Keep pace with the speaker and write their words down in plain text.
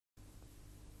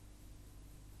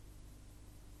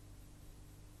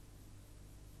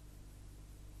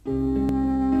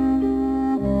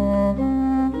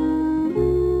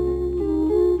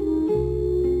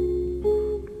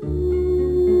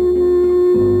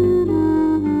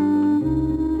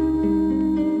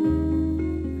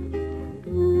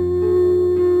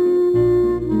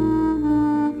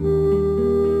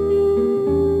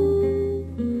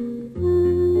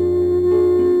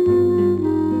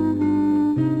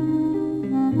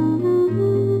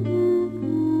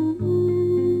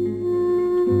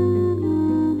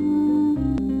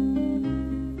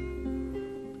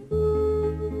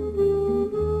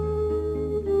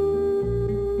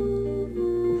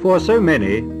For so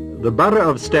many, the borough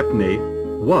of Stepney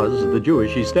was the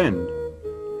Jewish East End.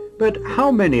 But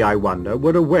how many, I wonder,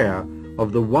 were aware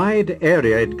of the wide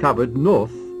area it covered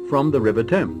north from the River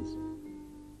Thames?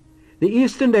 The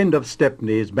eastern end of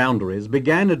Stepney's boundaries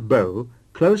began at Bow,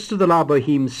 close to the La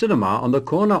Boheme cinema on the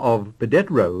corner of Burdett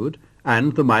Road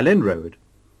and the Mile End Road.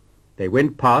 They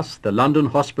went past the London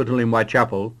Hospital in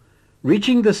Whitechapel,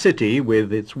 reaching the city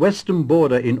with its western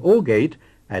border in Aldgate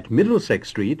at Middlesex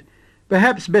Street,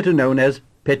 perhaps better known as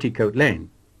Petticoat Lane.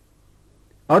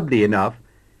 Oddly enough,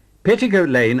 Petticoat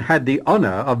Lane had the honour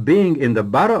of being in the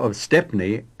borough of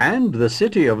Stepney and the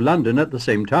city of London at the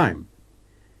same time.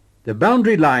 The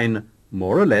boundary line,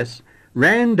 more or less,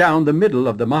 ran down the middle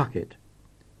of the market.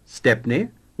 Stepney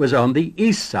was on the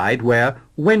east side where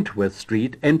Wentworth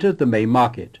Street entered the main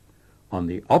market. On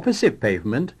the opposite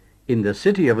pavement, in the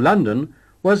city of London,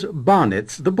 was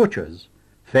Barnett's the butcher's,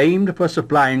 famed for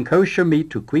supplying kosher meat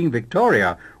to Queen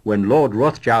Victoria when Lord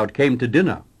Rothschild came to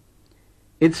dinner.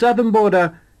 Its southern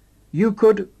border, you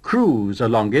could cruise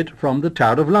along it from the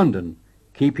Tower of London,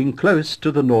 keeping close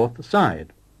to the north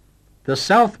side. The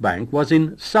south bank was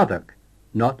in Southwark,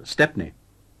 not Stepney.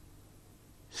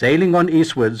 Sailing on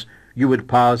eastwards, you would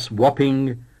pass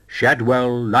Wapping,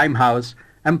 Shadwell, Limehouse,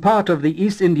 and part of the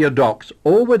East India Docks,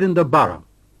 all within the borough.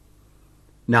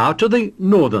 Now to the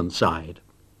northern side.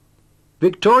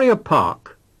 Victoria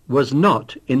Park was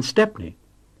not in Stepney.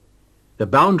 The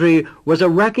boundary was a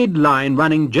ragged line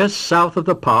running just south of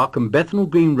the park and Bethnal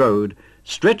Green Road,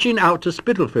 stretching out to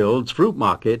Spitalfields Fruit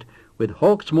Market, with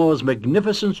Hawksmoor's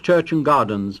magnificent church and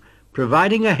gardens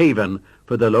providing a haven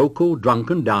for the local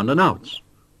drunken down-and-outs.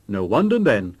 No wonder,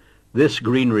 then, this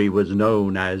greenery was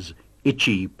known as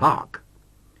Itchy Park.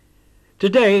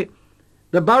 Today,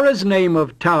 the borough's name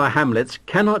of Tower Hamlets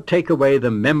cannot take away the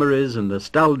memories and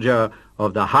nostalgia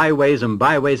of the highways and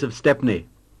byways of Stepney.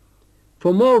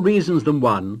 For more reasons than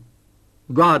one,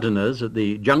 Gardeners at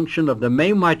the junction of the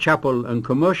main Whitechapel and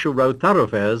Commercial Road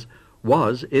thoroughfares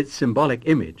was its symbolic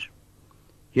image.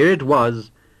 Here it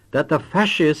was that the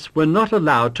fascists were not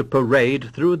allowed to parade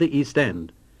through the East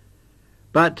End.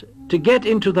 But to get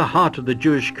into the heart of the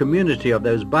Jewish community of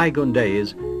those bygone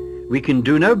days, we can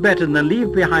do no better than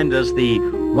leave behind us the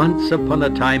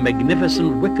once-upon-a-time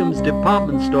magnificent Wickham's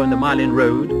department store in the Mile End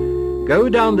Road, go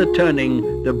down the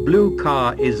turning the blue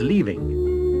car is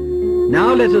leaving.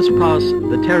 Now let us pass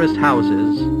the terraced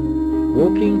houses,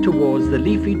 walking towards the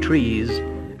leafy trees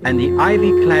and the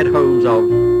ivy-clad homes of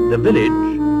the village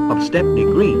of Stepney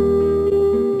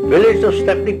Green. Village of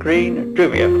Stepney Green, do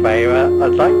me a favour.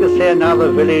 I'd like to see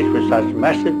another village with such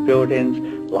massive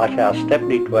buildings like our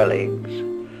Stepney dwellings.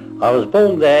 I was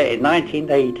born there in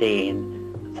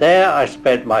 1918. There I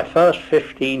spent my first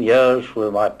 15 years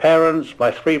with my parents, my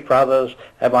 3 brothers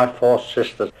and my 4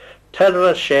 sisters, 10 of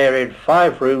us sharing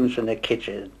 5 rooms and a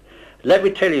kitchen. Let me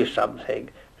tell you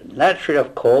something. Naturally,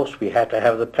 of course, we had to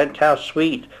have the penthouse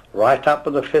suite right up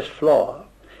on the 5th floor.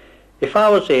 If I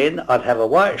was in, I'd have a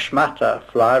white schmatter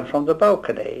flying from the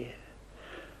balcony.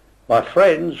 My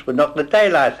friends would knock the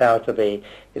daylights out of me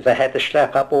if they had to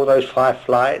schlep up all those 5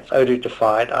 flights only to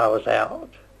find I was out.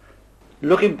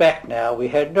 Looking back now, we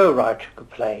had no right to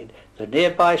complain. The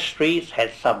nearby streets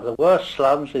had some of the worst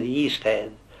slums in the East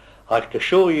End. I can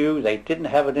assure you they didn't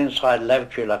have an inside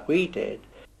lavatory like we did.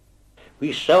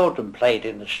 We seldom played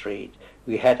in the street.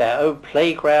 We had our own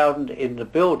playground in the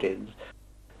buildings.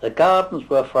 The gardens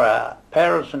were for our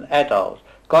parents and adults.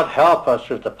 God help us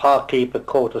if the park-keeper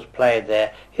caught us playing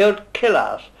there. He'll kill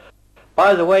us.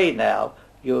 By the way now,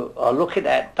 you are looking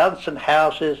at Dunstan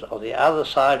Houses on the other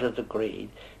side of the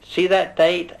green. See that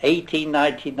date,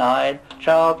 1899,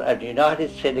 Child and United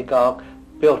Synagogue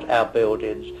built our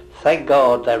buildings. Thank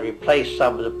God they replaced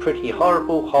some of the pretty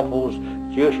horrible hovels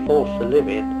Jews forced to live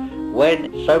in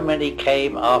when so many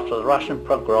came after the Russian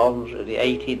pogroms in the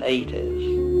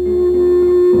 1880s.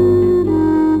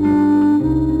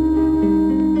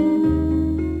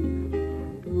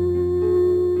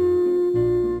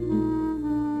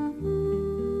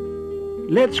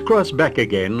 Let's cross back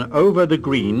again over the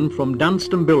green from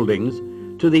Dunstan Buildings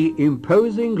to the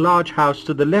imposing large house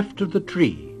to the left of the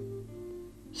tree.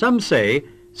 Some say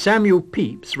Samuel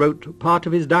Pepys wrote part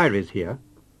of his diaries here.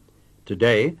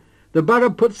 Today, the borough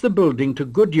puts the building to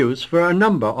good use for a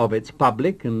number of its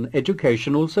public and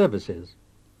educational services.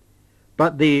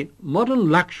 But the modern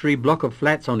luxury block of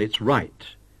flats on its right,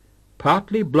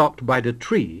 partly blocked by the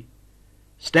tree,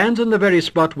 stands on the very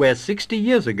spot where 60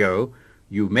 years ago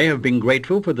you may have been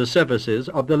grateful for the services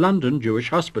of the London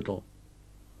Jewish Hospital.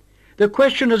 The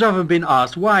question has often been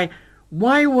asked, why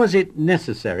was it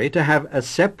necessary to have a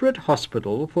separate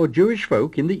hospital for Jewish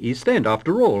folk in the East End?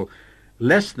 After all,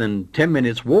 Less than 10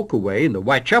 minutes' walk away in the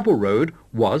Whitechapel Road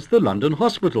was the London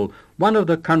Hospital, one of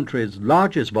the country's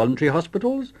largest voluntary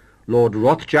hospitals. Lord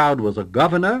Rothschild was a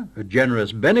governor, a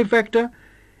generous benefactor.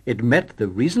 It met the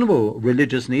reasonable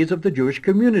religious needs of the Jewish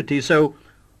community. So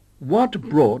what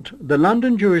brought the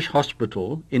London Jewish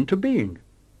Hospital into being?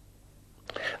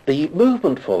 The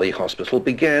movement for the hospital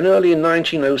began early in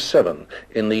 1907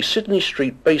 in the Sydney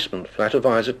Street basement flat of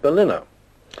Isaac Berliner.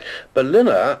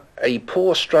 Berliner, a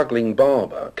poor struggling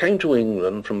barber, came to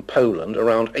England from Poland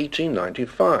around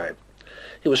 1895.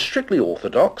 He was strictly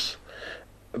Orthodox,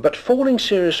 but falling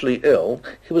seriously ill,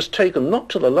 he was taken not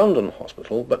to the London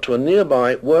hospital, but to a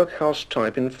nearby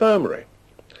workhouse-type infirmary.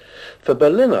 For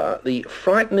Berliner, the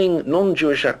frightening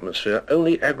non-Jewish atmosphere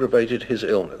only aggravated his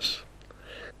illness.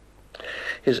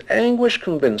 His anguish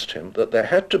convinced him that there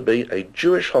had to be a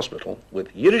Jewish hospital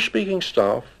with Yiddish-speaking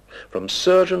staff, from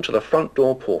surgeon to the front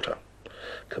door porter.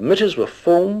 Committees were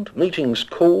formed, meetings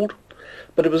called,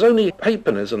 but it was only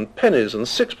halfpennies and pennies and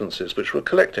sixpences which were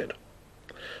collected.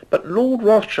 But Lord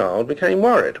Rothschild became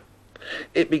worried.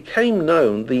 It became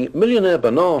known the millionaire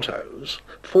Bernatos,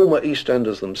 former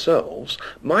EastEnders themselves,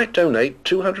 might donate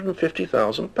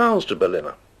 £250,000 to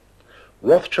Berliner.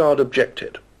 Rothschild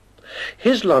objected.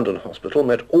 His London hospital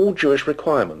met all Jewish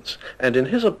requirements, and in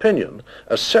his opinion,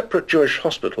 a separate Jewish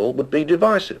hospital would be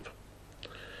divisive.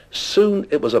 Soon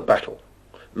it was a battle.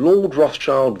 Lord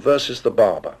Rothschild versus the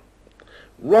barber.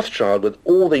 Rothschild with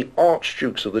all the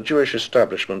archdukes of the Jewish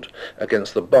establishment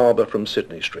against the barber from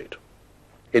Sydney Street.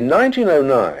 In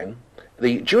 1909,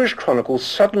 the Jewish Chronicle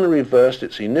suddenly reversed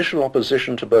its initial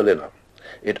opposition to Berliner.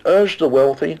 It urged the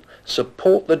wealthy,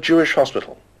 support the Jewish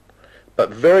hospital. But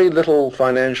very little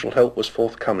financial help was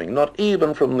forthcoming, not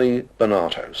even from the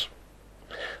Bernatos.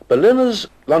 Berliner's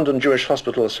London Jewish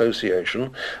Hospital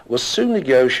Association was soon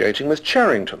negotiating with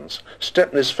Charrington's,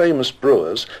 Stepney's famous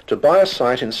brewers, to buy a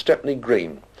site in Stepney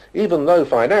Green, even though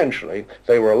financially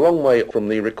they were a long way from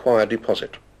the required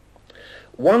deposit.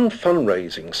 One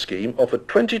fundraising scheme offered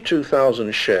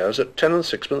 22,000 shares at 10 and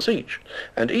sixpence each,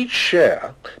 and each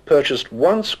share purchased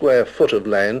 1 square foot of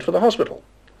land for the hospital.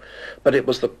 But it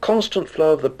was the constant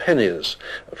flow of the pennies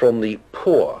from the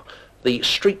poor, the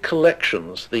street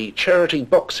collections, the charity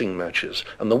boxing matches,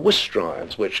 and the whist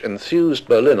drives which enthused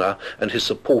Berliner and his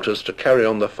supporters to carry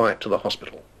on the fight to the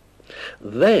hospital.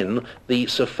 Then the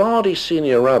Sephardi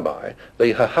senior rabbi,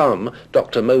 the Hacham,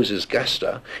 Dr. Moses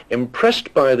Gaster,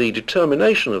 impressed by the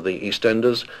determination of the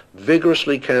EastEnders,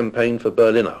 vigorously campaigned for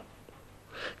Berliner.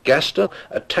 Gaster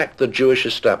attacked the Jewish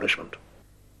establishment.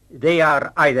 They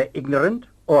are either ignorant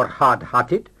or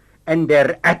hard-hearted, and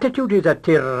their attitude is a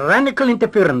tyrannical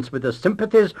interference with the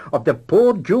sympathies of the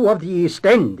poor Jew of the East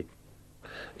End.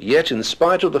 Yet, in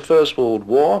spite of the First World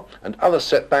War and other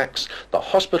setbacks, the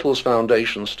hospital's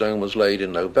foundation stone was laid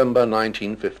in November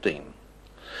 1915.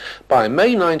 By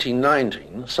May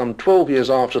 1919, some 12 years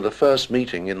after the first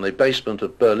meeting in the basement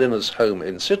of Berliner's home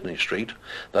in Sydney Street,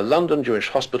 the London Jewish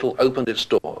Hospital opened its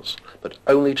doors, but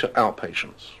only to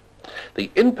outpatients. The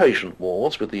inpatient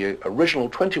wards with the original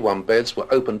 21 beds were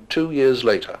opened 2 years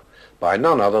later by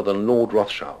none other than Lord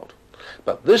Rothschild.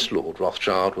 But this Lord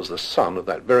Rothschild was the son of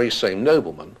that very same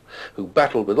nobleman who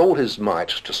battled with all his might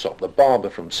to stop the barber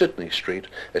from Sydney Street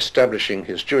establishing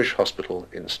his Jewish hospital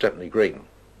in Stepney Green.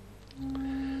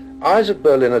 Isaac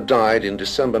Berliner died in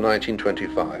December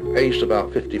 1925, aged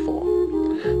about 54.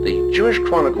 The Jewish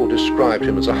Chronicle described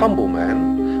him as a humble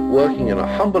man, working in a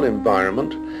humble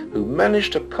environment, who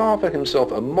managed to carve for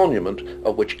himself a monument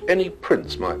of which any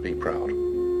prince might be proud.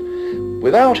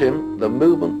 Without him, the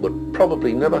movement would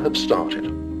probably never have started.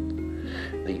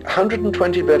 The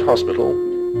 120-bed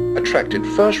hospital attracted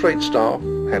first-rate staff,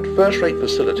 had first-rate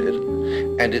facilities,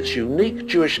 and its unique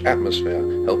Jewish atmosphere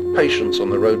helped patients on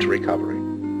the road to recovery.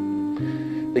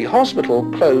 The hospital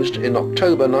closed in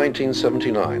October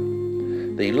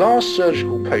 1979. The last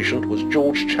surgical patient was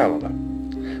George Challoner.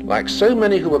 Like so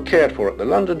many who were cared for at the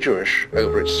London Jewish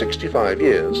over its 65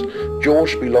 years,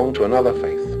 George belonged to another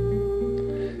faith.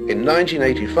 In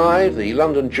 1985, the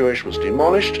London Jewish was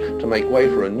demolished to make way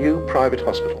for a new private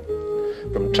hospital.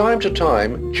 From time to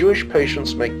time, Jewish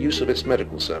patients make use of its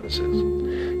medical services.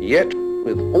 Yet,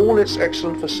 with all its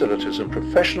excellent facilities and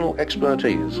professional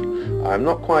expertise, I am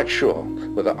not quite sure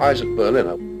whether Isaac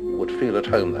Berliner would feel at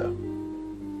home there.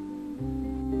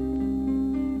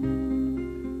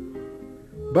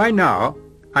 By now,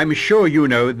 I'm sure you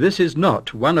know this is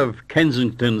not one of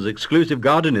Kensington's exclusive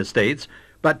garden estates,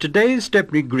 but today's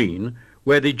Stepney Green,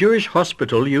 where the Jewish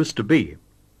hospital used to be.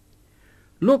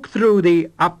 Look through the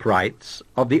uprights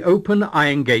of the open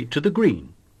iron gate to the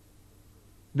green.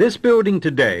 This building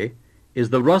today is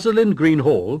the Rosalind Green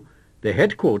Hall, the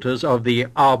headquarters of the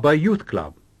Arbour Youth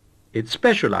Club. It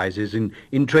specializes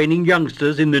in training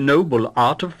youngsters in the noble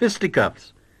art of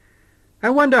fisticuffs. I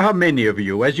wonder how many of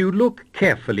you, as you look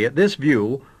carefully at this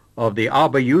view of the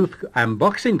Arbour Youth and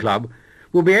Boxing Club,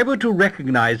 will be able to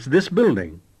recognize this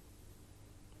building.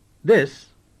 This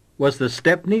was the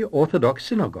Stepney Orthodox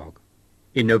Synagogue.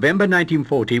 In November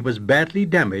 1940 it was badly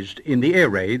damaged in the air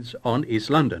raids on East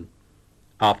London.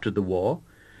 After the war,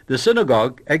 the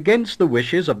synagogue, against the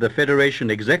wishes of the Federation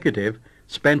executive,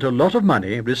 spent a lot of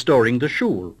money restoring the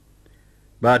shul.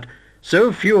 But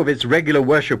so few of its regular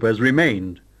worshippers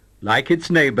remained. Like its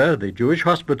neighbour, the Jewish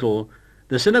hospital,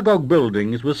 the synagogue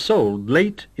buildings were sold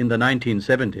late in the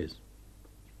 1970s.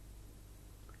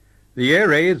 The air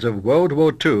raids of World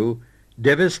War II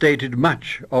devastated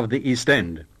much of the East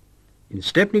End. In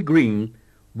Stepney Green,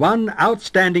 one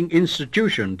outstanding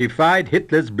institution defied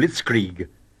Hitler's blitzkrieg,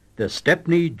 the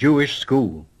Stepney Jewish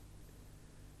School.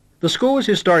 The school's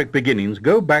historic beginnings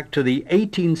go back to the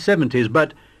 1870s,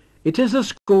 but it is a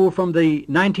school from the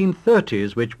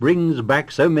 1930s which brings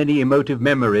back so many emotive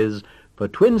memories for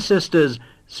twin sisters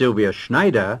Sylvia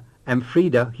Schneider and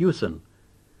Frieda Hewson.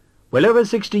 Well over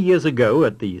 60 years ago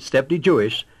at the Stepney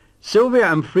Jewish,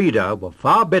 Sylvia and Frieda were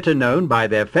far better known by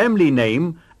their family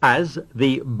name as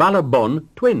the Ballabon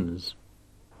twins.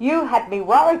 You had me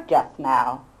worried just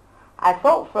now. I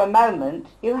thought for a moment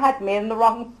you had me in the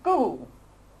wrong school.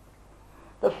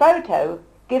 The photo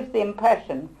gives the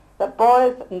impression that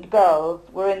boys and girls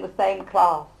were in the same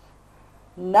class.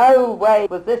 No way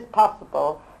was this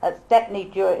possible at Stepney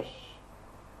Jewish.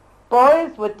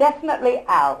 Boys were definitely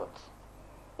out.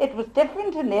 It was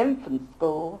different in the infant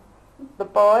school. The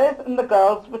boys and the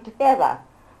girls were together,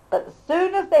 but as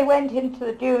soon as they went into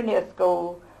the junior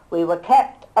school, we were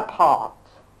kept apart.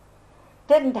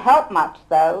 Didn't help much,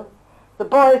 though. The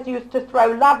boys used to throw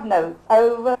love notes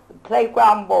over the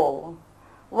playground wall.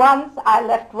 Once I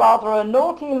left rather a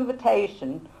naughty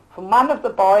invitation from one of the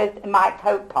boys in my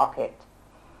coat pocket.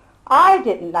 I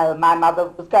didn't know my mother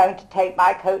was going to take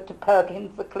my coat to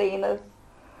Perkins the cleaners.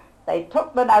 They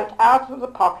took the note out of the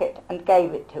pocket and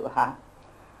gave it to her.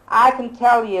 I can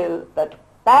tell you that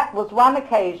that was one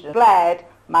occasion glad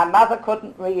my mother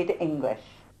couldn't read English.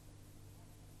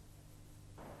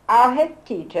 Our head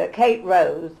teacher, Kate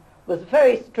Rose, was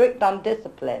very strict on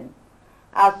discipline.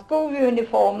 Our school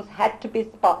uniforms had to be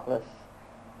spotless.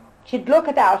 She'd look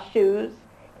at our shoes,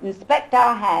 inspect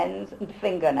our hands and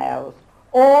fingernails.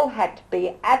 All had to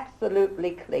be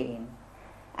absolutely clean.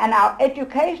 And our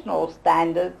educational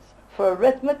standards for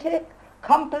arithmetic,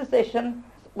 composition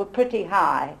were pretty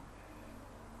high.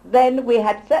 Then we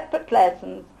had separate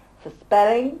lessons for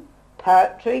spelling,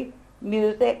 poetry,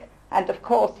 music, and of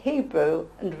course Hebrew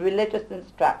and religious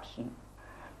instruction.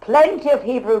 Plenty of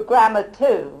Hebrew grammar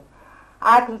too.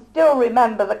 I can still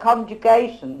remember the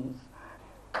conjugations.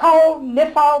 Kol,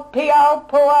 Nifal, Pial,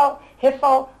 Pual,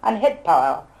 Hifal, and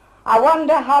Hitpal. I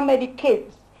wonder how many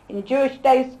kids in Jewish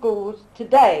day schools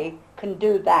today can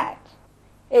do that.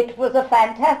 It was a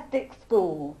fantastic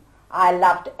school. I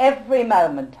loved every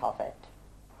moment of it.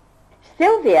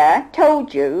 Sylvia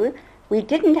told you we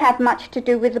didn't have much to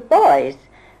do with the boys,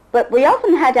 but we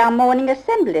often had our morning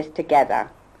assemblies together.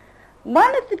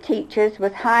 One of the teachers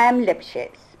was Chaim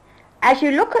Lipschitz. As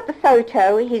you look at the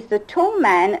photo, he's the tall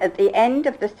man at the end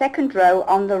of the second row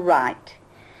on the right.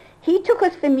 He took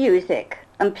us for music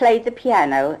and played the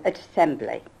piano at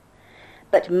assembly.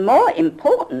 But more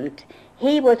important,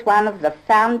 he was one of the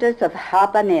founders of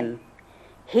Habanim.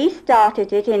 He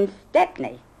started it in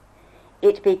Stepney.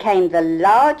 It became the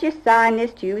largest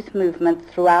Zionist youth movement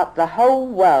throughout the whole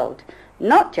world,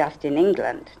 not just in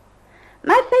England.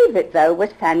 My favourite, though,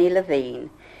 was Fanny Levine.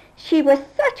 She was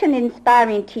such an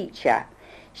inspiring teacher.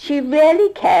 She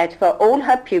really cared for all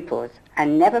her pupils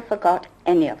and never forgot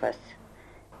any of us.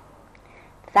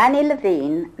 Fanny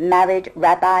Levine married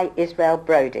Rabbi Israel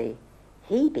Brody.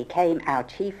 He became our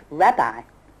chief rabbi.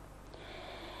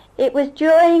 It was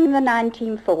during the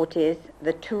 1940s,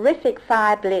 the terrific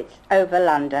fire blitz over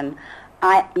London,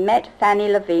 I met Fanny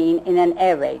Levine in an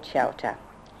air raid shelter.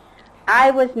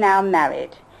 I was now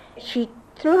married. She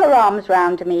threw her arms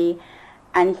round me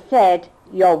and said,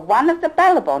 "You're one of the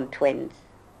Ballabon twins."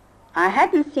 I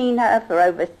hadn't seen her for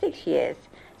over 6 years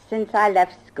since I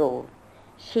left school.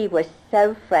 She was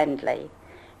so friendly.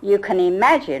 You can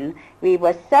imagine we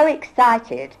were so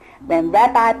excited when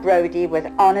Rabbi Brody was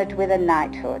honoured with a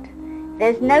knighthood.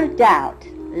 There's no doubt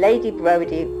Lady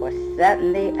Brody was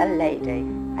certainly a lady.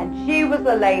 And she was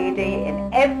a lady in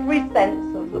every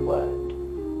sense of the word.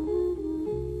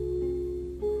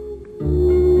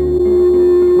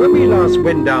 When we last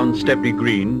went down Stepney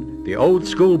Green, the old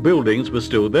school buildings were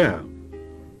still there.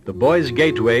 The boys'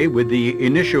 gateway with the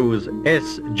initials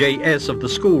SJS of the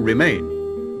school remain.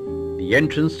 The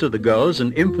entrance to the girls'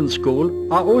 and infant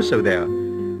school are also there.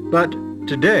 But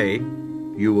today,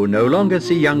 you will no longer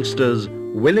see youngsters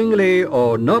willingly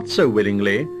or not so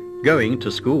willingly going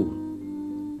to school.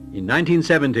 In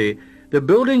 1970, the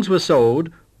buildings were sold,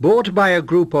 bought by a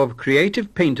group of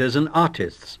creative painters and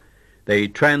artists. They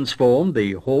transformed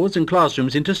the halls and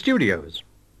classrooms into studios.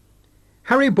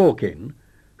 Harry Borkin,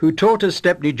 who taught at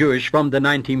Stepney Jewish from the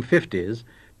 1950s,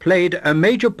 played a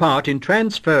major part in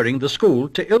transferring the school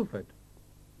to Ilford.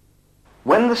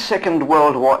 When the Second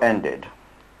World War ended,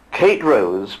 Kate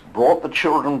Rose brought the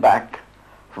children back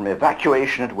from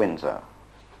evacuation at Windsor.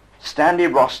 Stanley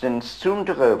Rostin soon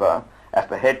took over as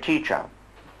the head teacher.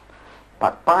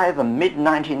 But by the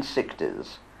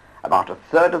mid-1960s, about a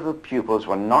third of the pupils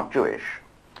were not Jewish.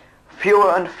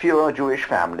 Fewer and fewer Jewish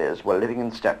families were living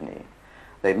in Stepney.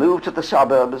 They moved to the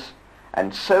suburbs,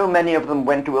 and so many of them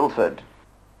went to Ilford.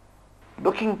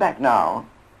 Looking back now,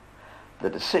 the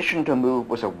decision to move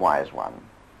was a wise one.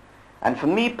 And for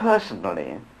me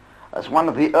personally, as one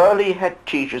of the early head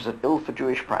teachers at Ilford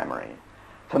Jewish Primary,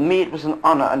 for me it was an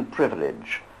honor and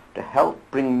privilege to help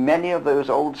bring many of those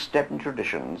old Stepney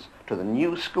traditions to the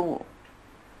new school.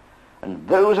 And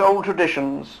those old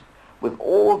traditions, with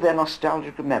all their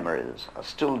nostalgic memories, are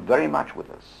still very much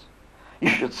with us. You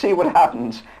should see what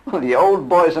happens when the old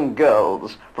boys and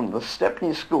girls from the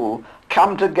Stepney School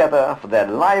come together for their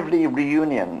lively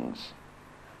reunions.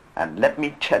 And let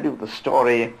me tell you the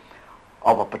story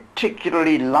of a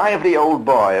particularly lively old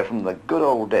boy from the good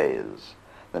old days.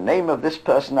 The name of this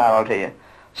personality,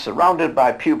 surrounded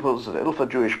by pupils at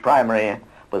Ilford Jewish Primary,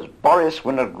 was Boris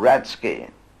Winogradsky.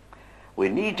 We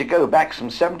need to go back some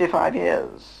 75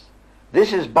 years.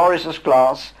 This is Boris's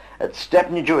class at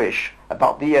Stepney Jewish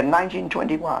about the year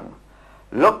 1921.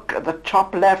 Look at the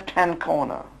top left-hand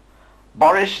corner.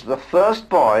 Boris, the first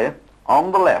boy,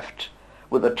 on the left,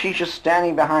 with the teacher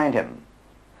standing behind him.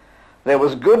 There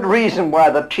was good reason why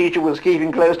the teacher was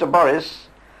keeping close to Boris,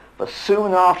 but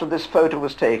soon after this photo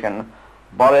was taken,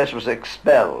 Boris was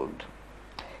expelled.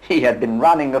 He had been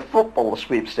running a football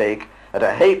sweepstake at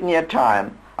a halfpenny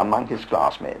time among his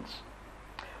classmates.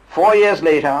 4 years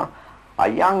later, a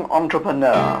young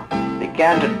entrepreneur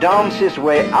began to dance his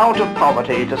way out of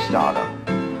poverty to stardom.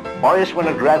 Boris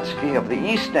Winogradsky of the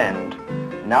East End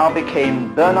now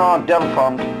became Bernard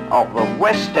Delfont of the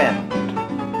West End.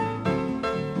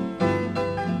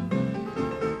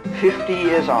 50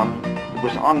 years on, he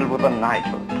was honored with a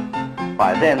knighthood.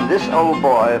 By then, this old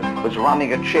boy was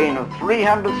running a chain of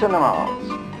 300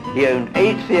 cinemas. He owned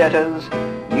 8 theatres,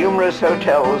 numerous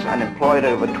hotels, and employed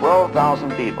over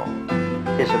 12,000 people.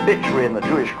 His obituary in the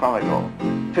Jewish Chronicle,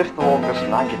 5th of August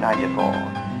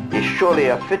 1994, is surely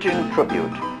a fitting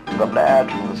tribute to the lad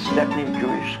from the Stepney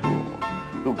Jewish School,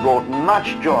 who brought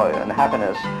much joy and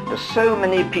happiness to so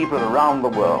many people around the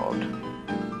world.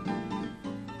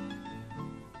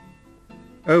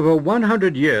 Over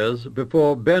 100 years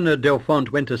before Bernard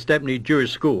Delfont went to Stepney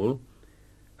Jewish School,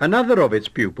 another of its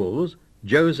pupils,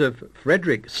 Joseph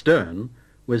Frederick Stern,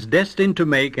 was destined to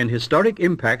make an historic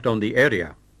impact on the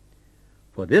area.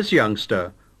 For this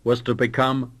youngster was to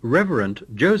become Reverend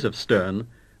Joseph Stern,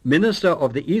 minister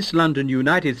of the East London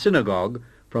United Synagogue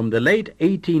from the late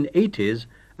 1880s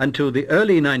until the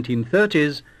early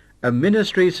 1930s, a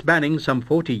ministry spanning some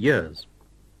 40 years.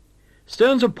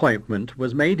 Stern's appointment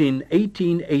was made in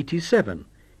 1887,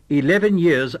 11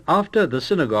 years after the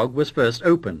synagogue was first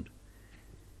opened.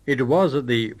 It was at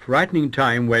the frightening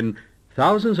time when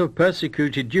thousands of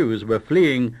persecuted Jews were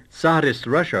fleeing Tsarist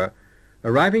Russia,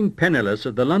 arriving penniless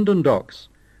at the London docks,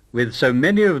 with so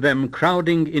many of them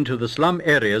crowding into the slum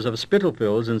areas of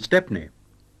Spitalfields and Stepney.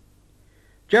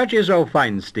 Judge Israel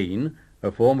Feinstein,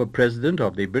 a former president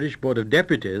of the British Board of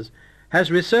Deputies,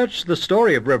 has researched the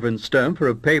story of Reverend Stern for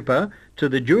a paper to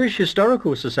the Jewish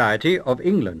Historical Society of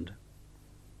England.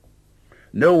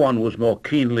 No one was more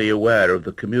keenly aware of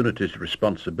the community's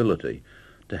responsibility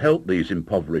to help these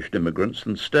impoverished immigrants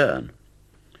than Stern.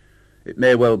 It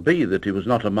may well be that he was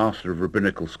not a master of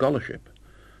rabbinical scholarship,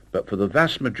 but for the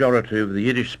vast majority of the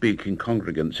Yiddish-speaking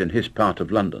congregants in his part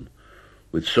of London,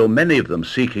 with so many of them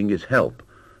seeking his help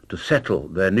to settle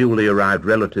their newly arrived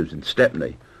relatives in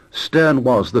Stepney, Stern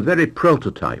was the very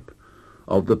prototype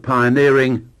of the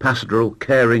pioneering, pastoral,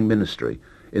 caring ministry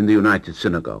in the United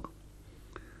Synagogue.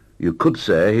 You could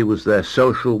say he was their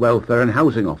social welfare and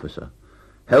housing officer,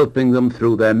 helping them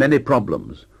through their many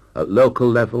problems at local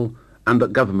level and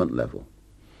at government level.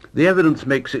 The evidence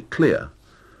makes it clear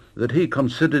that he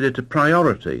considered it a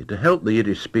priority to help the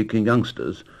Yiddish-speaking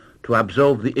youngsters to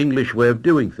absorb the English way of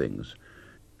doing things.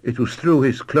 It was through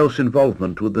his close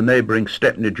involvement with the neighbouring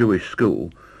Stepney Jewish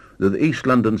School that the East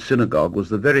London Synagogue was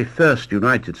the very first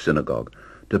United Synagogue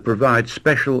to provide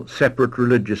special separate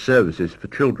religious services for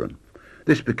children.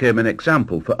 This became an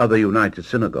example for other United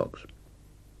Synagogues.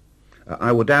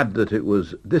 I would add that it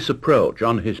was this approach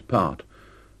on his part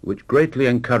which greatly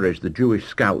encouraged the Jewish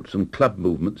Scouts and club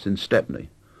movements in Stepney,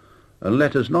 and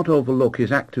let us not overlook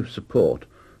his active support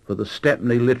for the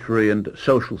Stepney Literary and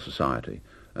Social Society,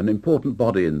 an important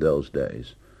body in those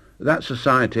days. That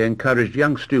society encouraged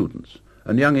young students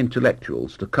and young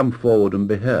intellectuals to come forward and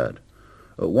be heard.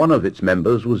 One of its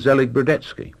members was Zelig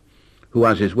Brodetsky, who,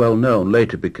 as is well known,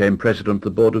 later became President of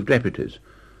the Board of Deputies,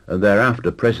 and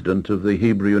thereafter President of the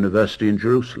Hebrew University in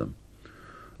Jerusalem.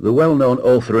 The well-known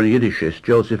author and Yiddishist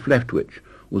Joseph Leftwich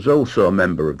was also a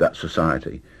member of that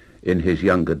society in his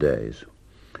younger days.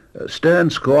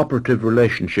 Stern's cooperative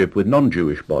relationship with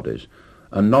non-Jewish bodies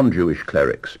and non-Jewish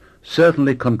clerics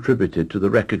certainly contributed to the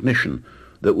recognition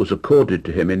that was accorded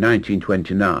to him in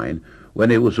 1929 when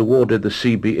he was awarded the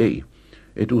CBE.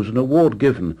 It was an award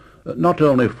given not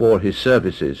only for his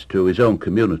services to his own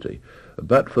community,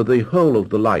 but for the whole of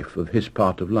the life of his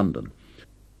part of London.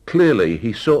 Clearly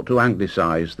he sought to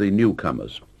Anglicise the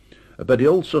newcomers, but he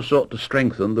also sought to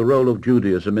strengthen the role of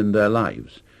Judaism in their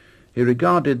lives. He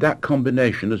regarded that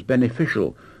combination as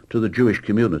beneficial to the Jewish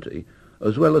community,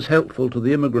 as well as helpful to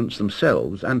the immigrants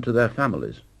themselves and to their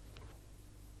families.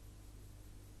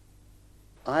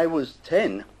 I was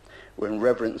 10 when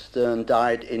Reverend Stern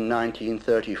died in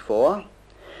 1934.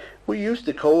 We used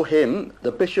to call him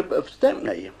the Bishop of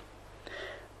Stepney.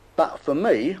 But for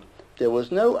me, there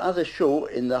was no other shul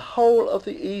in the whole of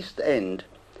the East End,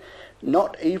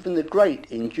 not even the great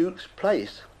in Duke's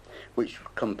Place, which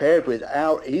compared with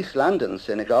our East London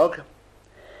Synagogue.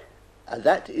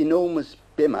 That enormous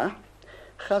bimmer,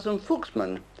 Chazan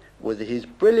Fuchsman, with his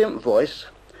brilliant voice,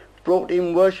 brought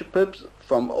in worshippers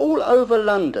from all over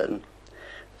London.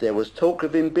 There was talk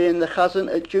of him being the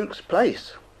Chazan at Duke's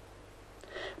Place.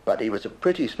 But he was a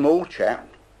pretty small chap,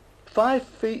 5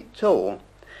 feet tall.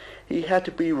 He had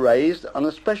to be raised on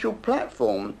a special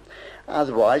platform,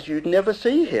 otherwise you'd never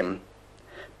see him.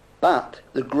 But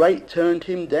the great turned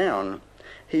him down.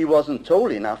 He wasn't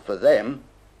tall enough for them.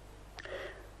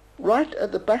 Right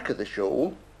at the back of the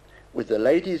shul, with the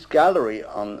ladies' gallery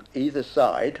on either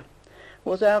side,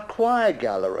 was our choir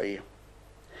gallery.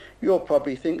 You'll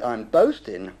probably think I'm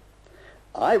boasting.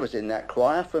 I was in that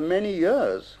choir for many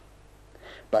years.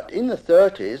 But in the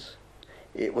 30s,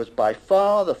 it was by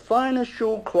far the finest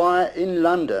shul choir in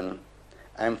London,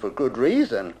 and for good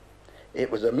reason.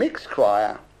 It was a mixed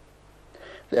choir.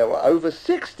 There were over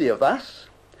 60 of us.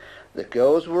 The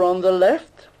girls were on the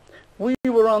left, we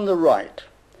were on the right.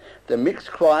 The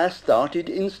mixed choir started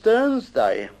in Stern's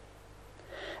day.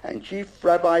 And Chief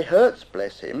Rabbi Hertz,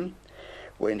 bless him,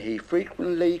 when he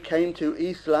frequently came to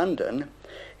East London,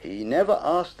 he never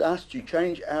asked us to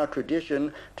change our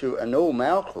tradition to an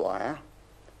all-male choir.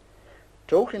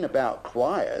 Talking about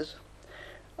choirs,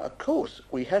 of course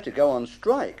we had to go on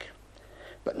strike,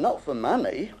 but not for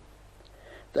money.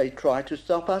 They tried to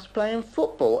stop us playing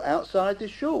football outside the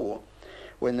shul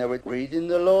when they were reading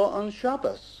the law on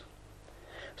Shabbos.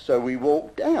 So we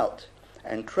walked out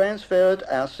and transferred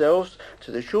ourselves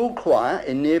to the shul choir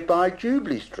in nearby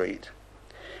Jubilee Street.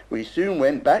 We soon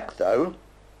went back though.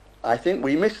 I think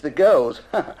we missed the girls.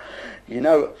 You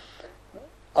know,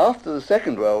 after the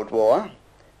Second World War,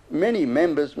 many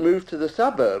members moved to the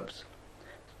suburbs,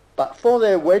 but for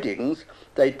their weddings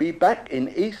they'd be back in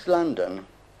East London.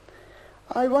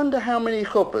 I wonder how many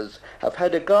chuppahs have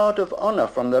had a guard of honour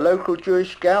from the local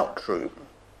Jewish scout troop.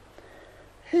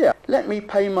 Here, let me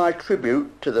pay my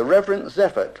tribute to the Reverend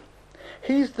Zeffert.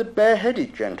 He's the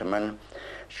bareheaded gentleman,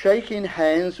 shaking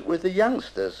hands with the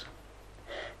youngsters.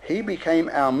 He became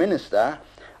our minister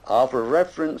after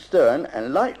Reverend Stern,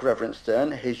 and like Reverend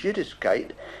Stern, his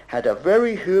Yiddishkeit had a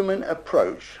very human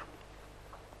approach.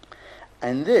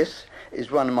 And this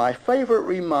is one of my favourite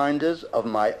reminders of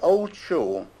my old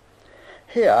shul.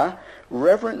 Here,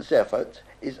 Reverend Zeffert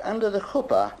is under the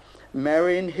chuppah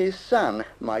marrying his son,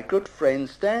 my good friend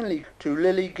Stanley, to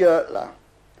Lily Gertler.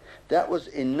 That was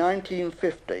in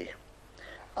 1950.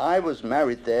 I was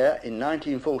married there in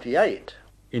 1948.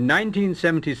 In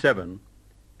 1977,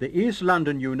 the East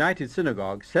London United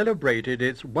Synagogue celebrated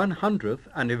its 100th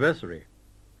anniversary.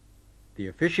 The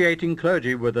officiating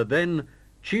clergy were the then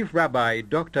Chief Rabbi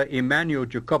Dr. Emanuel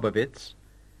Jacobowitz,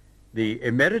 the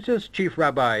Emeritus Chief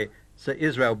Rabbi Sir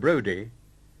Israel Brodie,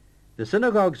 the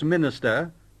synagogue's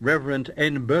minister, Reverend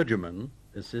N. Bergerman,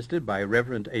 assisted by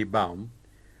Reverend A. Baum,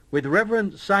 with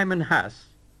Reverend Simon Hass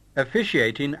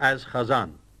officiating as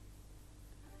Chazan.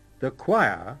 The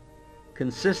choir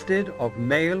consisted of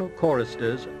male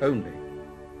choristers only.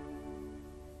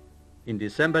 In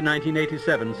December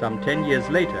 1987, some 10 years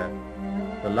later,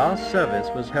 the last service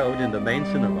was held in the main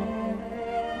synagogue.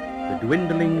 The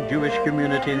dwindling Jewish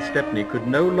community in Stepney could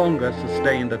no longer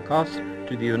sustain the cost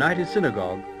to the United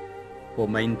Synagogue for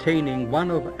maintaining one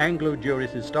of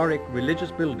Anglo-Jewry's historic religious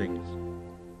buildings.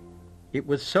 It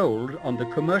was sold on the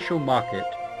commercial market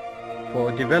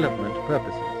for development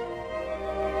purposes.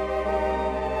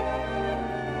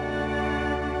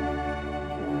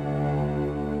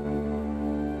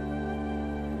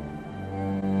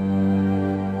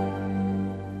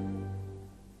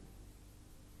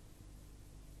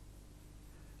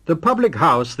 The public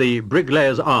house, the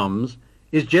Bricklayer's Arms,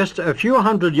 is just a few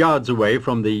hundred yards away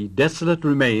from the desolate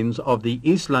remains of the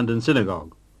East London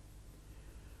Synagogue.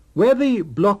 Where the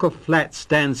block of flats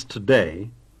stands today,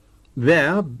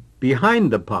 there,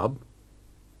 behind the pub,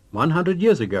 100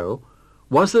 years ago,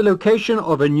 was the location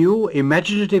of a new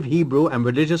imaginative Hebrew and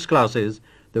religious classes,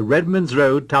 the Redman's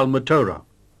Road Talmud Torah.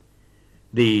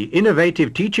 The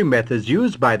innovative teaching methods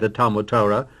used by the Talmud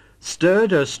Torah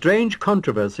stirred a strange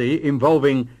controversy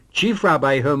involving Chief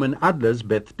Rabbi Herman Adler's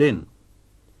Beth Din.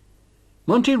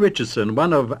 Monty Richardson,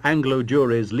 one of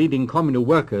Anglo-Jewry's leading communal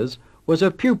workers, was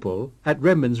a pupil at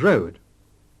Redman's Road.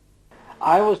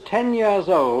 I was 10 years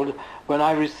old when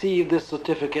I received this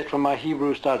certificate from my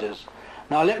Hebrew studies.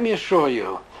 Now let me assure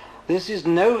you, this is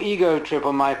no ego trip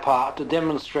on my part to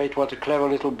demonstrate what a clever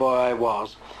little boy I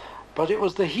was, but it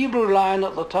was the Hebrew line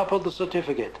at the top of the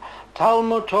certificate,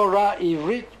 Talmud Torah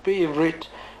Ivrit Be'Ivrit,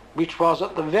 which was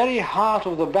at the very heart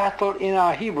of the battle in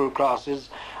our Hebrew classes,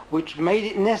 which made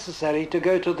it necessary to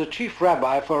go to the chief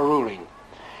rabbi for a ruling.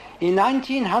 In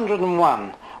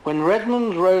 1901, when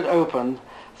Redman's Road opened,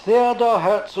 Theodor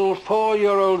Herzl's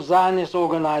 4-year-old Zionist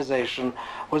organization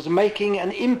was making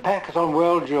an impact on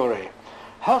world Jewry.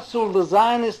 Herzl, the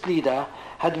Zionist leader,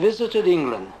 had visited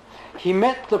England. He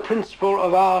met the principal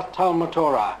of our Talmud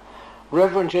Torah,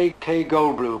 Reverend J.K.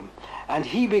 Goldblum, and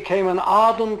he became an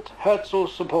ardent Herzl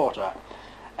supporter.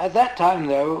 At that time,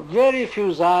 though, very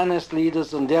few Zionist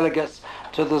leaders and delegates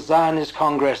to the Zionist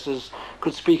congresses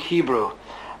could speak Hebrew,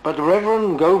 but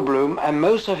Reverend Goldblum and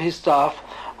most of his staff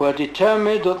were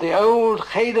determined that the old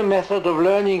Cheder method of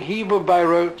learning Hebrew by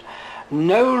rote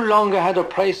no longer had a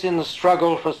place in the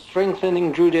struggle for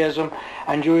strengthening Judaism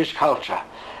and Jewish culture.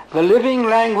 The living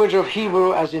language of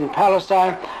Hebrew, as in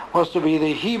Palestine, was to be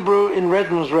the Hebrew in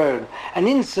Redman's Road, and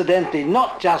incidentally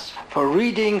not just for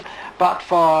reading, but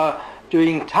for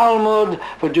doing Talmud,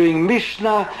 for doing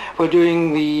Mishnah, for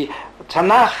doing the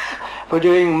Tanakh, for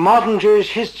doing modern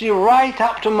Jewish history right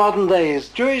up to modern days.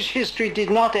 Jewish history did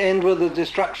not end with the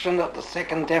destruction of the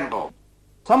Second Temple.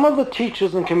 Some of the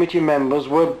teachers and committee members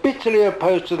were bitterly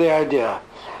opposed to the idea.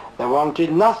 They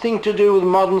wanted nothing to do with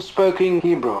modern spoken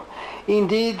Hebrew.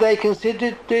 Indeed, they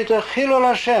considered it a Chilul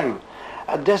Hashem,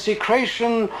 a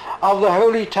desecration of the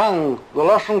holy tongue, the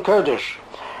Lashon Kodesh.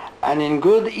 And in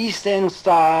good East End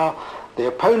style, the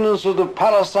opponents of the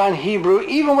Palestine Hebrew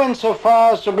even went so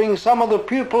far as to bring some of the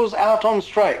pupils out on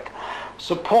strike,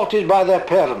 supported by their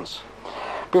parents.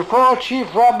 Before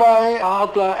Chief Rabbi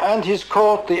Adler and his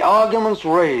court, the arguments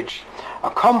raged. A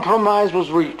compromise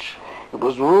was reached. It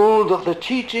was ruled that the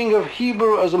teaching of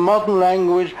Hebrew as a modern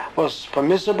language was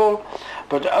permissible,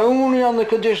 but only on the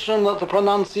condition that the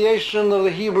pronunciation of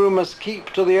the Hebrew must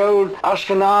keep to the old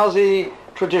Ashkenazi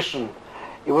tradition.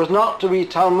 It was not to be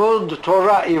Talmud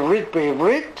Torah Ivrit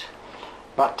Be'Ivrit,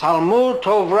 but Talmud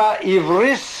Torah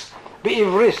Ivris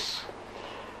Be'Ivris.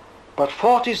 But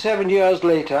 47 years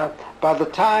later, by the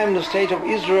time the State of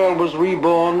Israel was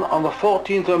reborn on the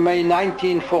 14th of May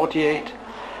 1948,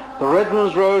 the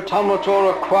Redman's Road Talmud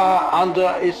Torah Choir,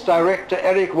 under its director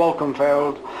Eric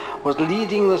Wolkenfeld, was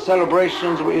leading the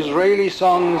celebrations of Israeli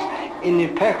songs in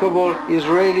impeccable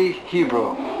Israeli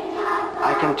Hebrew.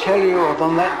 I can tell you that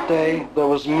on that day there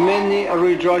was many a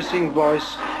rejoicing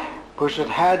voice which had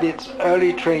had its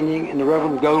early training in the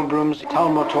Reverend Goldblum's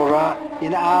Talmud Torah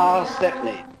in our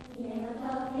Stepney.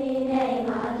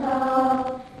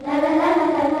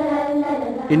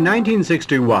 In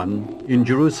 1961, in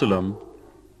Jerusalem,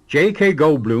 J.K.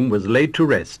 Goldblum was laid to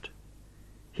rest.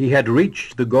 He had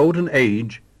reached the golden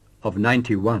age of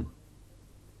 91.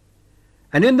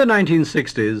 And in the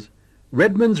 1960s,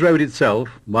 Redman's Road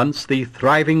itself, once the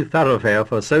thriving thoroughfare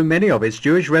for so many of its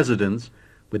Jewish residents,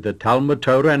 with the Talmud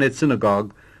Torah and its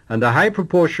synagogue, and a high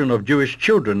proportion of Jewish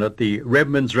children at the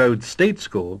Redman's Road State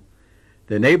School,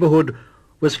 the neighborhood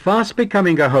was fast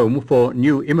becoming a home for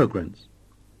new immigrants.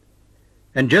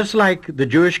 And just like the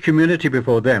Jewish community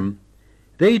before them,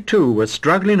 They too were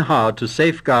struggling hard to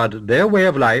safeguard their way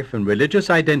of life and religious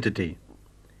identity.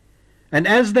 And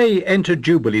as they entered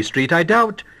Jubilee Street, I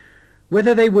doubt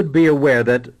whether they would be aware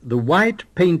that the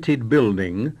white-painted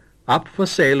building up for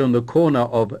sale on the corner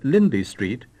of Lindley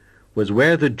Street was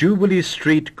where the Jubilee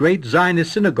Street Great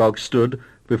Zionist Synagogue stood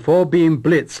before being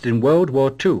blitzed in World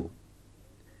War II.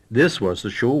 This was the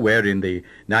shul where in the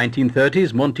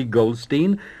 1930s Monty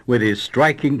Goldstein, with his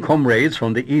striking comrades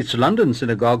from the East London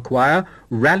Synagogue choir,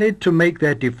 rallied to make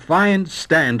their defiant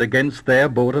stand against their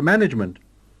border management.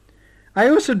 I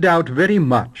also doubt very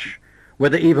much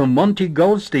whether even Monty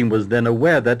Goldstein was then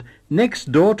aware that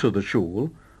next door to the shul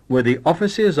were the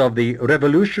offices of the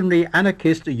revolutionary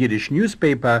anarchist Yiddish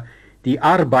newspaper, the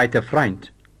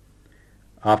Arbeiterfreund.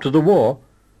 After the war,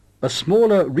 a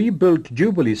smaller rebuilt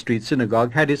Jubilee Street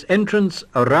synagogue had its entrance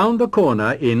around the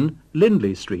corner in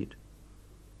Lindley Street.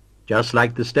 Just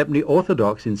like the Stepney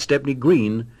Orthodox in Stepney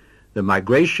Green, the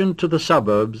migration to the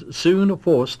suburbs soon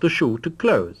forced the shul to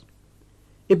close.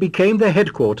 It became the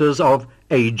headquarters of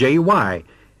AJY,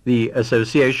 the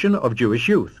Association of Jewish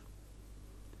Youth.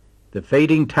 The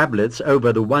fading tablets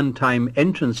over the one-time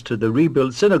entrance to the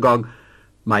rebuilt synagogue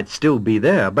might still be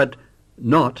there, but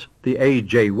not the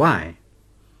AJY.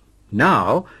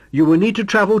 Now you will need to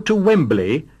travel to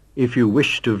Wembley if you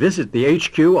wish to visit the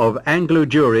HQ of Anglo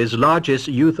Jewry's largest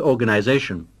youth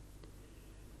organization.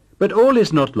 But all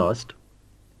is not lost.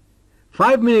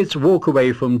 5 minutes walk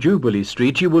away from Jubilee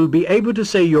Street you will be able to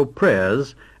say your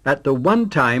prayers at the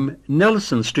one-time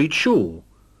Nelson Street Shul,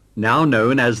 now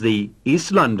known as the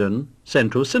East London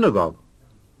Central Synagogue.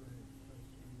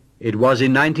 It was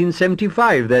in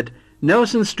 1975 that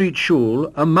Nelson Street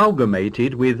Shul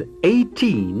amalgamated with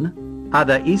 18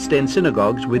 other East End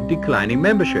synagogues with declining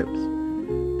memberships.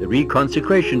 The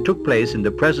reconsecration took place in the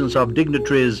presence of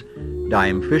dignitaries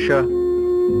Diane Fisher,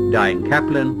 Diane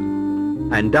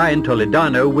Kaplan, and Diane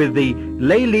Toledano, with the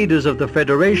lay leaders of the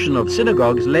Federation of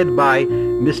Synagogues led by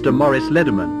Mr. Morris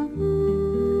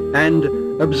Lederman.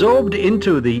 And absorbed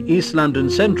into the East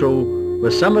London Central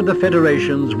were some of the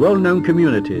Federation's well-known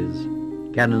communities: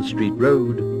 Cannon Street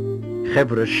Road,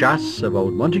 Chevra Shas of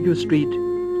Old Montagu Street,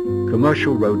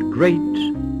 Commercial Road Great,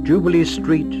 Jubilee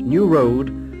Street, New Road,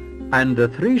 and the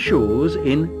 3 shuls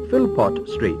in Philpot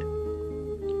Street.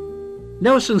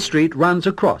 Nelson Street runs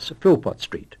across Philpot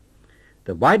Street.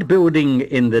 The white building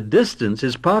in the distance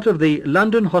is part of the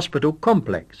London Hospital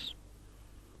complex.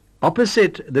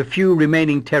 Opposite the few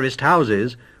remaining terraced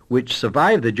houses which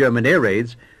survived the German air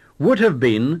raids would have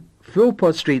been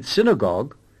Philpot Street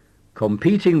Synagogue,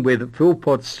 competing with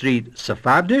Philpot Street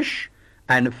Sephardish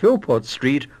and Philpot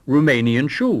Street Romanian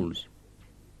shuls.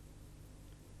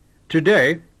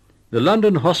 Today, the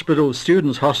London Hospital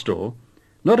Students' Hostel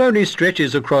not only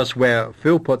stretches across where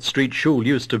Philpot Street Shul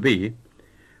used to be,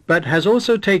 but has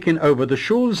also taken over the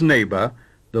shul's neighbour,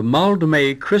 the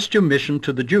Mildmay Christian Mission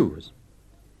to the Jews.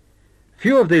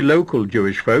 Few of the local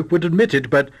Jewish folk would admit it,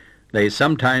 but they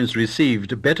sometimes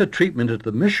received better treatment at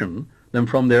the mission than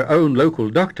from their own local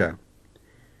doctor.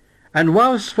 And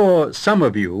whilst for some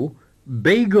of you,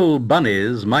 bagel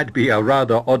bunnies might be a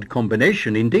rather odd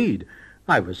combination indeed,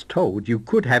 I was told you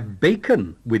could have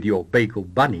bacon with your bagel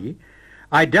bunny,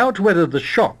 I doubt whether the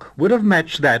shock would have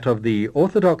matched that of the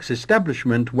Orthodox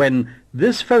establishment when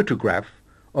this photograph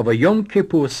of a Yom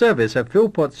Kippur service at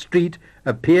Philpot Street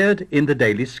appeared in the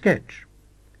Daily Sketch.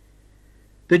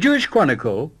 The Jewish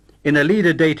Chronicle, in a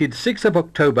leader dated 6th of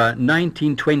October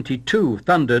 1922,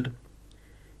 thundered,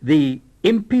 "The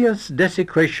impious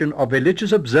desecration of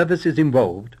religious observances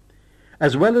involved,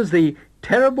 as well as the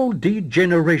terrible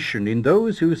degeneration in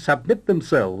those who submit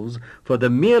themselves for the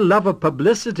mere love of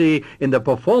publicity in the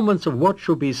performance of what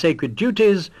should be sacred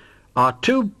duties, are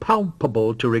too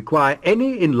palpable to require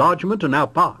any enlargement on our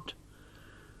part."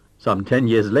 Some 10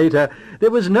 years later,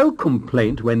 there was no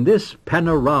complaint when this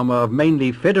panorama of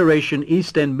mainly Federation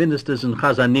East End ministers and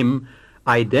chazanim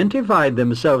identified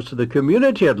themselves to the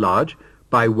community at large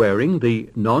by wearing the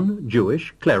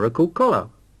non-Jewish clerical collar.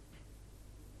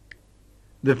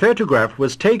 The photograph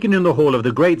was taken in the hall of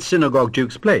the great synagogue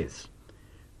Duke's Place.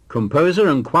 Composer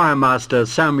and choirmaster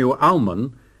Samuel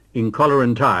Aumann, in collar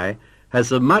and tie, has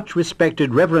the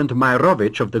much-respected Reverend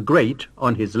Meyrovich of the Great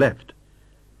on his left.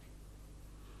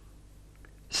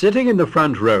 Sitting in the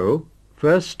front row,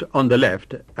 first on the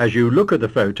left, as you look at the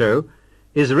photo,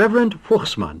 is Reverend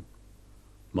Fuchsmann.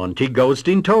 Monty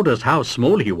Goldstein told us how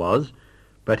small he was,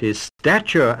 but his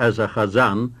stature as a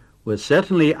chazan was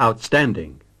certainly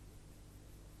outstanding.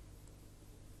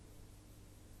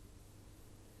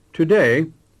 Today,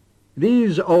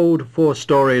 these old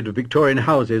 4-storied Victorian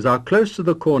houses are close to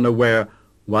the corner where,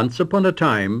 once upon a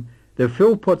time, the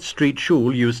Philpot Street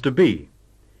School used to be.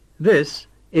 This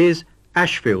is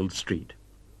Ashfield Street.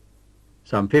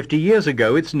 Some 50 years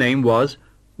ago its name was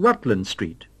Rutland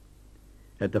Street.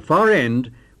 At the far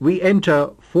end we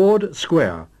enter Ford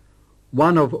Square,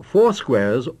 one of 4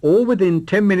 squares all within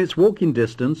 10 minutes walking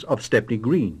distance of Stepney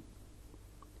Green.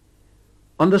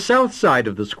 On the south side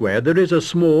of the square there is a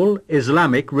small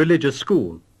Islamic religious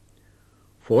school.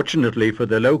 Fortunately for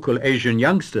the local Asian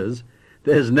youngsters,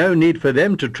 there's no need for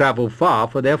them to travel far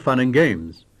for their fun and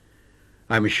games.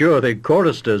 I'm sure the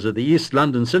choristers at the East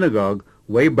London Synagogue,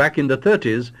 way back in the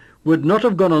 30s, would not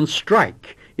have gone on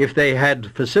strike if they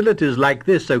had facilities like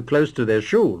this so close to their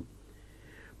shul.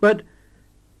 But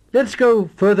let's go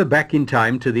further back in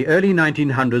time to the early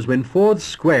 1900s when Ford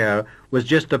Square was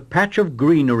just a patch of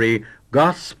greenery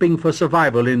gasping for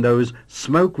survival in those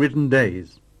smoke-ridden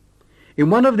days. In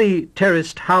one of the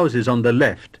terraced houses on the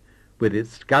left, with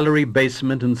its gallery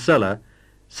basement and cellar,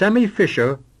 Sammy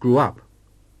Fisher grew up.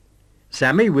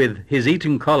 Sammy, with his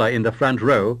Eton collar in the front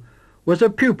row, was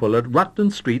a pupil at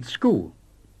Rutland Street School.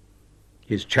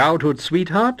 His childhood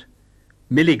sweetheart,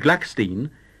 Millie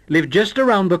Glackstein, lived just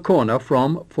around the corner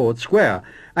from Ford Square,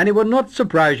 and it would not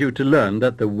surprise you to learn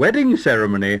that the wedding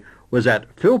ceremony was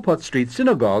at Philpot Street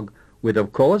Synagogue, with,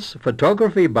 of course,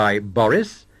 photography by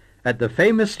Boris at the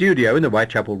famous studio in the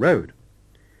Whitechapel Road.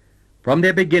 From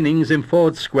their beginnings in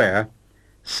Ford Square,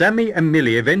 Sammy and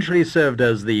Millie eventually served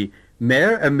as the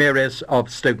Mayor and Mayoress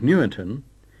of Stoke Newington,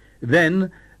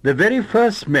 then the very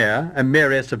first Mayor and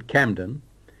Mayoress of Camden,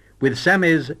 with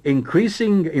Sammy's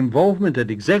increasing involvement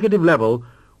at executive level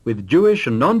with Jewish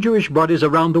and non-Jewish bodies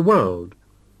around the world.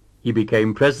 He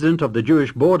became President of the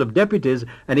Jewish Board of Deputies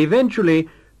and eventually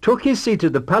took his seat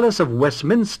at the Palace of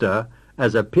Westminster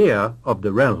as a peer of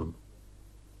the realm.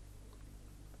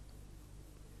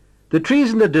 The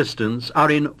trees in the distance are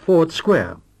in Ford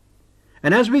Square,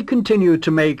 and as we continue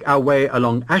to make our way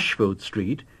along Ashfield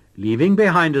Street, leaving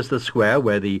behind us the square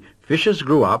where the Fishers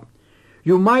grew up,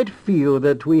 you might feel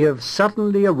that we have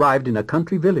suddenly arrived in a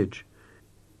country village.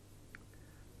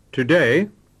 Today,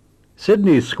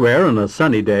 Sydney Square on a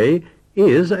sunny day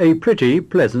is a pretty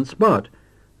pleasant spot,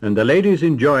 and the ladies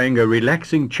enjoying a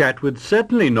relaxing chat would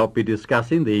certainly not be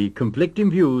discussing the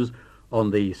conflicting views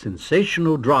on the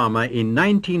sensational drama in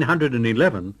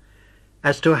 1911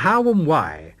 as to how and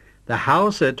why the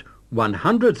house at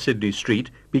 100 Sydney Street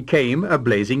became a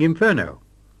blazing inferno.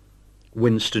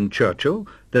 Winston Churchill,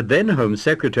 the then Home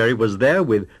Secretary, was there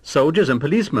with soldiers and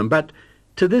policemen, but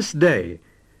to this day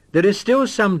there is still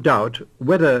some doubt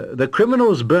whether the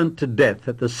criminals burnt to death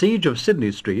at the siege of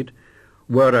Sydney Street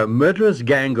were a murderous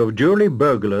gang of jewellery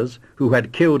burglars who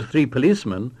had killed 3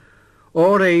 policemen,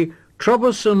 or a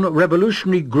troublesome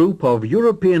revolutionary group of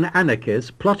European anarchists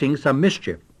plotting some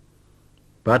mischief.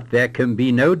 But there can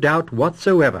be no doubt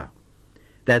whatsoever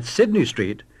that Sydney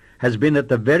Street has been at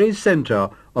the very centre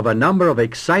of a number of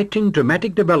exciting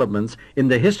dramatic developments in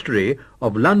the history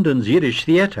of London's Yiddish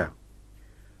Theatre.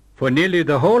 For nearly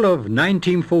the whole of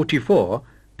 1944,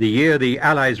 the year the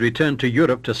Allies returned to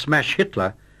Europe to smash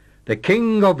Hitler, the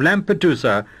King of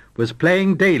Lampedusa was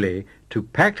playing daily to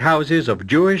packed houses of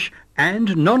Jewish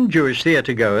and non-Jewish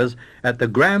theatre-goers at the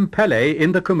Grand Palais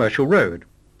in the Commercial Road.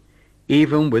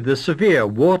 Even with the severe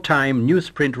wartime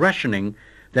newsprint rationing,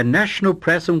 the national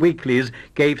press and weeklies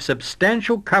gave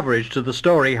substantial coverage to the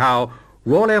story how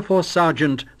Royal Air Force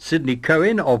Sergeant Sidney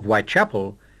Cohen of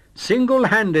Whitechapel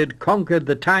single-handed conquered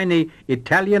the tiny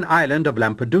Italian island of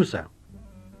Lampedusa.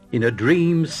 In a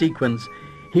dream sequence,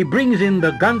 he brings in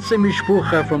the ganze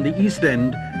Mishpucha from the East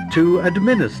End to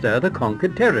administer the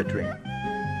conquered territory.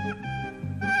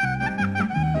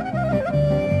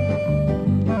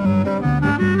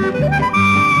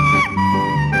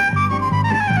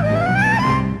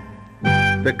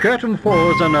 The curtain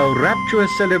falls on a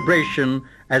rapturous celebration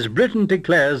as Britain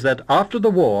declares that after the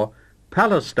war,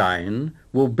 Palestine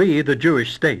will be the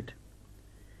Jewish state.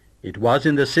 It was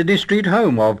in the Sydney Street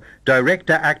home of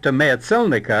director-actor Meir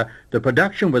Zelnicker the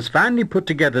production was finally put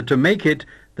together to make it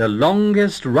the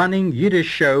longest-running Yiddish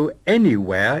show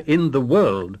anywhere in the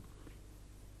world.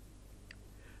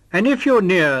 And if you're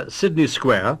near Sydney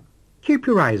Square, keep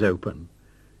your eyes open.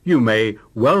 You may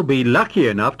well be lucky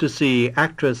enough to see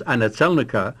actress Anna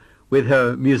Zelnicker with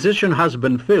her musician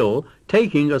husband Phil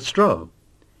taking a stroll.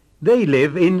 They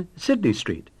live in Sydney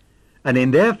Street, and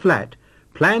in their flat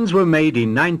plans were made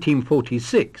in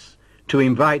 1946 to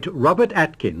invite Robert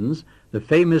Atkins, the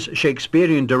famous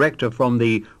Shakespearean director from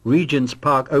the Regent's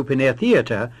Park Open Air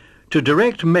Theatre, to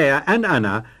direct Meir and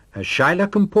Anna as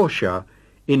Shylock and Portia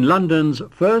in London's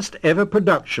first ever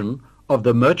production of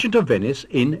The Merchant of Venice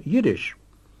in Yiddish.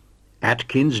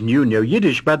 Atkins knew no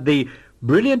Yiddish, but the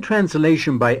brilliant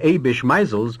translation by Abish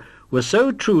Meisels was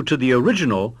so true to the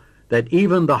original that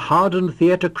even the hardened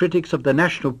theatre critics of the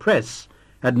national press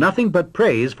had nothing but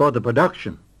praise for the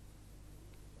production.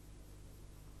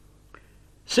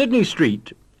 Sydney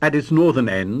Street, at its northern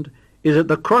end, is at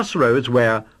the crossroads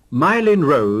where Mile End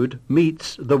Road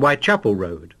meets the Whitechapel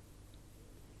Road.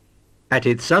 At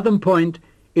its southern point,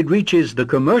 it reaches the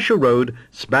commercial road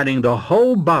spanning the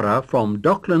whole borough from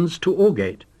Docklands to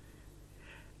Aldgate.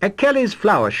 At Kelly's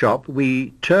Flower Shop,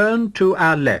 we turn to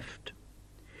our left.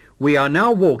 We are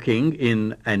now walking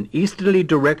in an easterly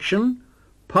direction,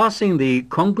 passing the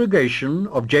congregation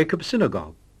of Jacob's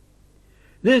Synagogue.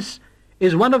 This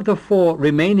is one of the 4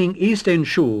 remaining East End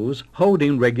shuls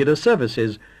holding regular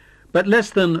services, but less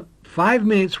than 5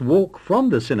 minutes' walk from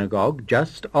the synagogue,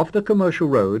 just off the commercial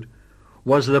road,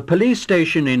 was the police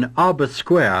station in Arbour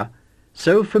Square,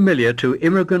 so familiar to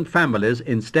immigrant families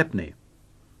in Stepney.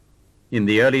 In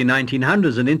the early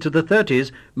 1900s and into the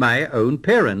 30s, my own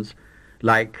parents,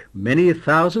 like many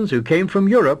thousands who came from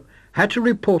Europe, had to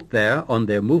report there on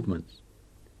their movements.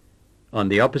 On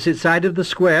the opposite side of the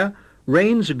square,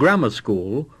 Rains Grammar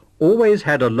School always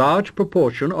had a large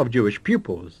proportion of Jewish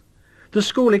pupils. The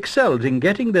school excelled in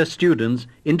getting their students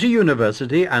into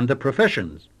university and the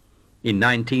professions. In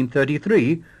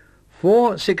 1933,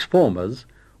 4 sixth formers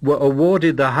were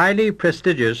awarded the highly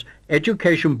prestigious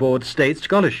Education Board State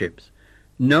Scholarships.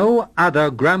 No other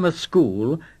grammar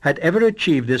school had ever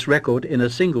achieved this record in a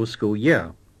single school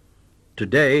year.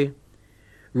 Today,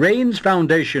 Rains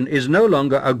Foundation is no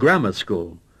longer a grammar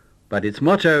school, but its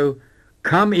motto,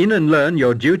 "Come in and learn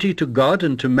your duty to God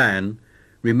and to man,"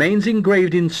 remains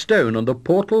engraved in stone on the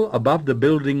portal above the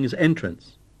building's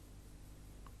entrance.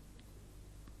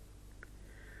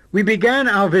 We began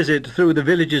our visit through the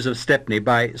villages of Stepney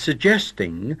by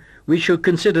suggesting we should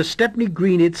consider Stepney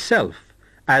Green itself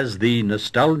as the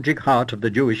nostalgic heart of the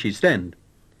Jewish East End.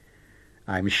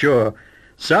 I'm sure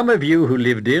some of you who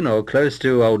lived in or close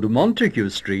to old Montagu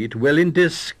Street will in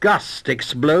disgust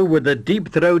explode with a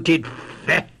deep-throated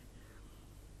 "Feh!"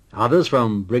 Others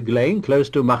from Brick Lane, close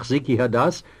to Mahziki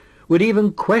Hadas, would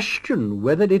even question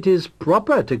whether it is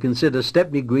proper to consider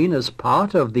Stepney Green as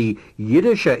part of the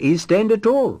Yiddish East End at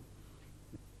all.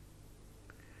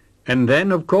 And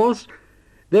then, of course,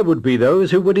 there would be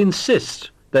those who would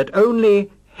insist that only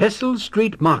Hessel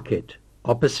Street Market,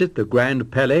 opposite the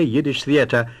Grand Palais Yiddish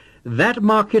Theatre, that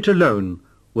market alone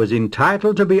was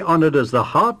entitled to be honoured as the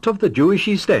heart of the Jewish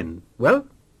East End. Well,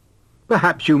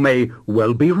 perhaps you may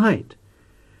well be right.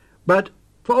 But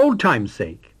for old time's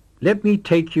sake, let me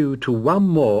take you to one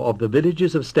more of the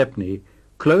villages of Stepney,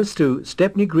 close to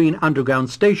Stepney Green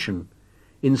Underground Station,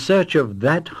 in search of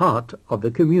that heart of the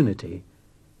community,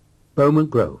 Beaumont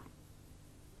Grove.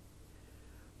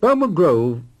 Beaumont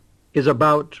Grove is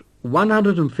about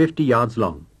 150 yards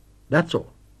long. That's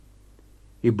all.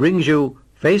 It brings you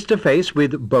face to face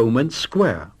with Beaumont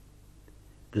Square.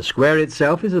 The square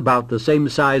itself is about the same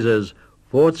size as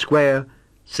Ford Square,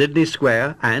 Sydney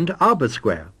Square and Arbour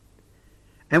Square.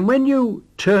 And when you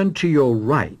turn to your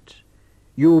right,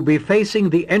 you will be facing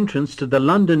the entrance to the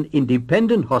London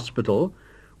Independent Hospital,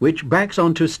 which backs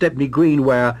onto Stepney Green,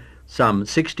 where some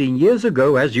 16 years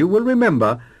ago, as you will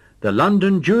remember, the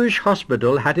London Jewish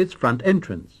Hospital had its front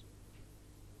entrance.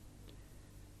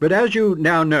 But as you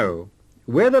now know,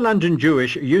 where the London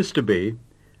Jewish used to be,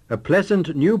 a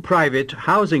pleasant new private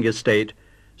housing estate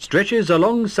stretches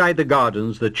alongside the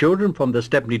gardens the children from the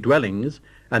Stepney dwellings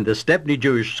and the Stepney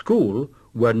Jewish School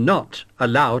were not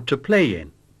allowed to play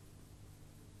in.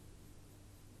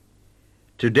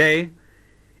 Today,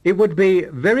 it would be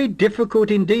very difficult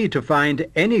indeed to find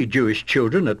any Jewish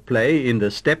children at play in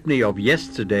the Stepney of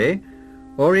yesterday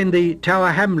or in the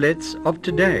Tower Hamlets of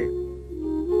today.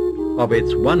 Of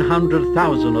its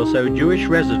 100,000 or so Jewish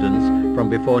residents from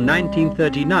before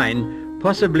 1939,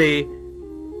 possibly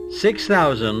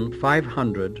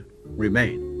 6,500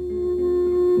 remain.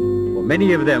 For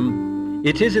many of them,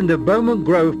 it is in the Beaumont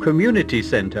Grove Community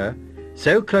Centre,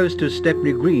 so close to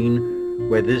Stepney Green,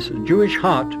 where this Jewish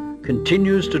heart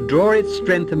continues to draw its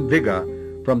strength and vigour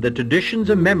from the traditions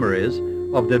and memories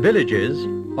of the villages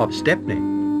of Stepney.